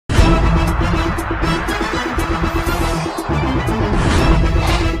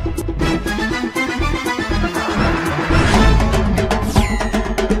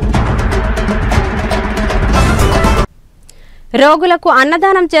రోగులకు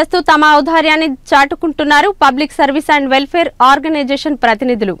అన్నదానం చేస్తూ తమ ఔదార్యాన్ని చాటుకుంటున్నారు public service and welfare organisation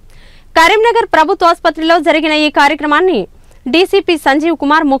ప్రతినిధులు. కరీంనగర్ ప్రభుత్వ ఆసుపత్రిలో జరిగిన ఈ కార్యక్రమాన్ని డీసీపీ సంజీవ్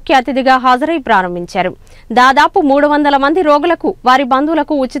కుమార్ ముఖ్య అతిథిగా హాజరై ప్రారంభించారు. దాదాపు 300 మంది రోగులకు వారి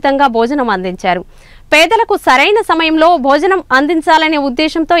బంధువులకు ఉచితంగా భోజనం అందించారు. పేదలకు సరైన సమయంలో భోజనం అందించాలనే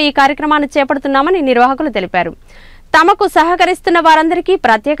ఉద్దేశంతో ఈ కార్యక్రమాన్ని చేపడుతున్నామని నిర్వాహకులు తెలిపారు. తమకు సహకరిస్తున్న వారందరికీ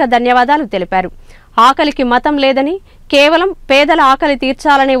ప్రత్యేక ధన్యవాదాలు తెలిపారు. ఆకలికి మతం లేదని, కేవలం పేదల ఆకలి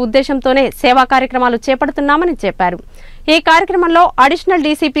తీర్చాలనే ఉద్దేశంతోనే సేవా కార్యక్రమాలు చేపడుతున్నామని చెప్పారు. ఈ కార్యక్రమంలో అడిషనల్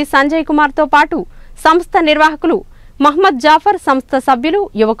డీసీపీ సంజయ్ కుమార్ తో పాటు సంస్థ నిర్వాహకులు మహమ్మద్ జాఫర్, సంస్థ సభ్యులు,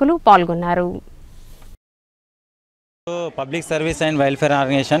 యువకులు పాల్గొన్నారు. Public service and welfare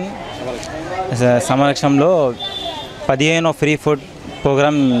organisation సమక్షంలో 15 ఫ్రీ ఫుడ్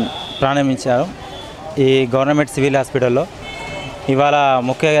ప్రోగ్రాం ప్రారంభించారు ఈ గవర్నమెంట్ సివిల్ హాస్పిటల్లో. ఇవాళ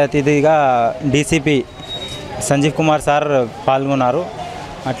ముఖ్య అతిథిగా డీసీపీ సంజీవ్ కుమార్ సార్ పాల్గొన్నారు.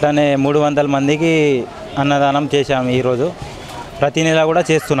 అట్లనే 300 మందికి అన్నదానం చేశాము. ఈరోజు ప్రతి నెల కూడా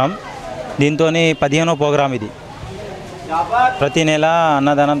చేస్తున్నాం. దీంతో 15వ ప్రోగ్రాం ఇది. ప్రతి నెల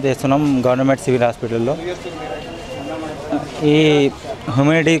అన్నదానం చేస్తున్నాం గవర్నమెంట్ సివిల్ హాస్పిటల్లో. ఈ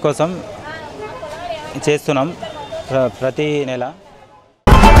హ్యూమినిటీ కోసం చేస్తున్నాం ప్రతి నెల.